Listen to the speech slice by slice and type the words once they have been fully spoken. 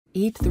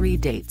Eat 3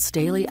 dates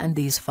daily and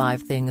these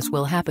 5 things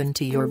will happen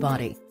to your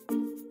body.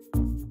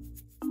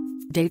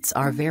 Dates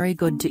are very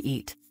good to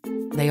eat.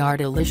 They are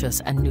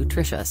delicious and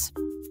nutritious.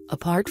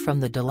 Apart from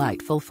the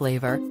delightful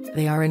flavor,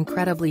 they are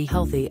incredibly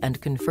healthy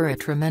and confer a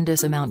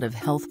tremendous amount of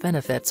health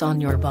benefits on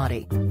your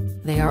body.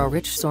 They are a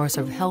rich source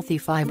of healthy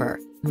fiber,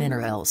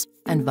 minerals,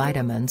 and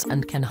vitamins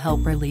and can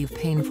help relieve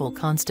painful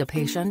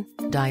constipation,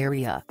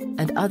 diarrhea,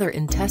 and other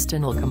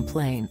intestinal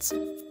complaints.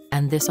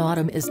 And this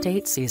autumn is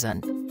date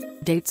season.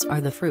 Dates are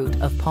the fruit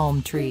of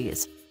palm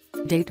trees.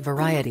 Date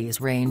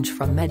varieties range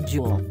from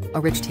Medjool, a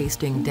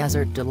rich-tasting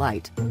desert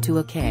delight, to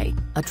acai,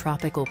 a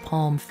tropical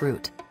palm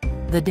fruit.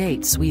 The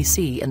dates we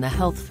see in the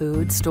health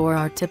food store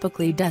are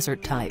typically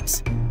desert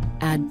types.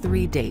 Add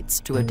 3 dates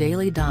to a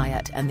daily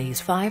diet and these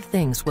 5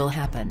 things will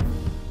happen.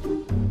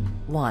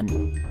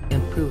 1.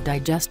 Improve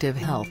digestive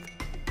health.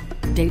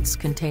 Dates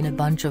contain a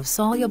bunch of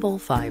soluble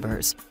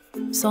fibers.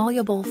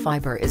 Soluble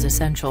fiber is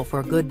essential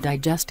for good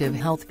digestive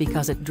health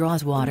because it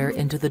draws water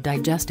into the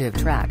digestive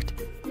tract.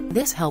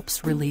 This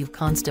helps relieve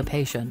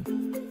constipation.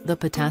 The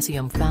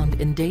potassium found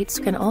in dates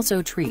can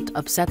also treat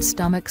upset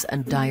stomachs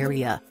and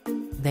diarrhea.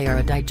 They are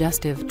a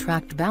digestive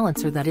tract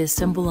balancer that is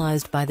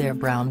symbolized by their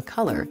brown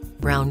color.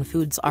 Brown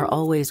foods are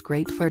always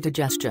great for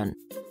digestion.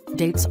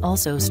 Dates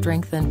also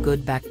strengthen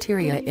good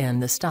bacteria in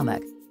the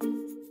stomach.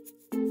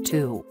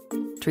 2.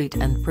 Treat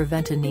and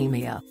prevent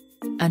anemia.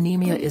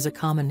 Anemia is a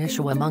common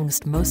issue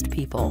amongst most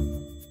people.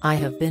 I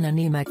have been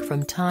anemic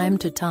from time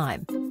to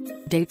time.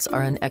 Dates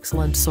are an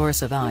excellent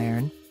source of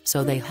iron,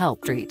 so they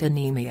help treat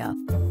anemia.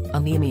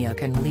 Anemia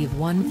can leave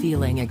one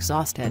feeling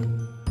exhausted.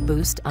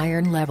 Boost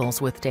iron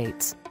levels with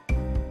dates.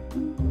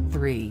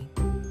 3.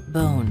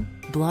 Bone,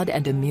 blood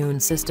and immune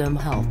system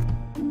health.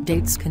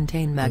 Dates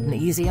contain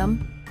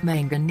magnesium,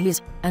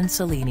 manganese, and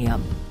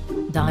selenium.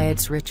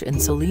 Diets rich in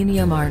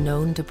selenium are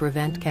known to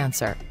prevent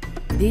cancer.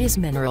 These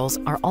minerals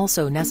are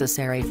also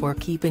necessary for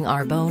keeping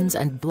our bones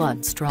and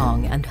blood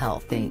strong and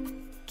healthy.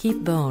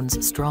 Keep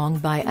bones strong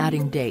by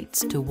adding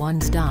dates to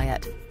one's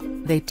diet.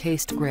 They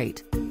taste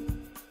great.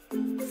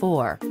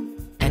 4.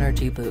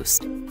 Energy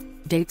boost.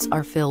 Dates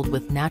are filled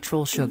with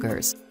natural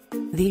sugars.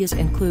 These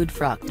include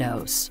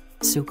fructose,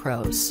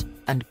 sucrose,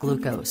 and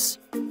glucose.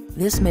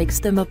 This makes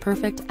them a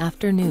perfect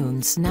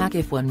afternoon snack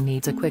if one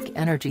needs a quick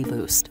energy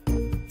boost.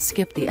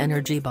 Skip the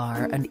energy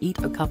bar and eat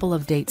a couple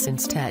of dates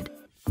instead.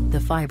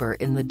 The fiber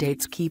in the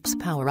dates keeps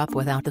power up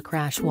without the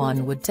crash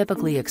one would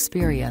typically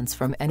experience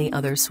from any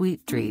other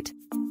sweet treat.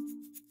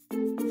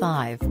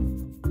 5.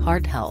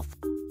 Heart health.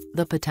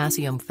 The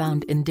potassium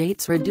found in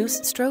dates reduce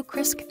stroke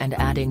risk and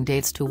adding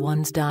dates to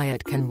one's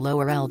diet can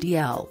lower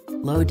LDL,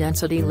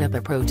 low-density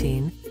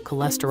lipoprotein,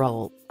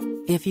 cholesterol.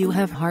 If you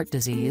have heart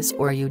disease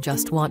or you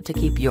just want to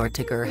keep your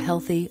ticker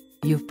healthy,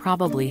 you've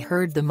probably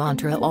heard the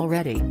mantra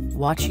already,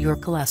 watch your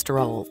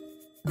cholesterol.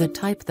 The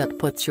type that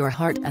puts your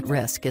heart at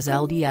risk is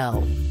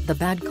LDL, the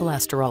bad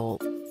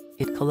cholesterol.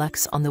 It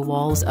collects on the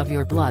walls of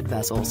your blood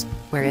vessels,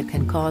 where it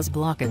can cause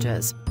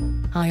blockages.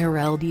 Higher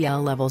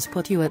LDL levels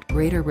put you at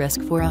greater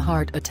risk for a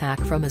heart attack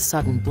from a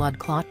sudden blood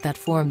clot that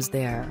forms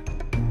there.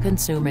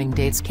 Consuming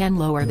dates can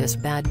lower this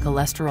bad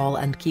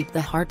cholesterol and keep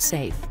the heart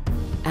safe.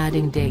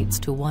 Adding dates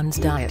to one's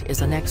diet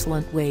is an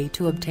excellent way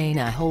to obtain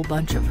a whole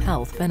bunch of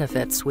health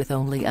benefits with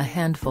only a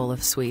handful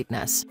of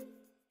sweetness.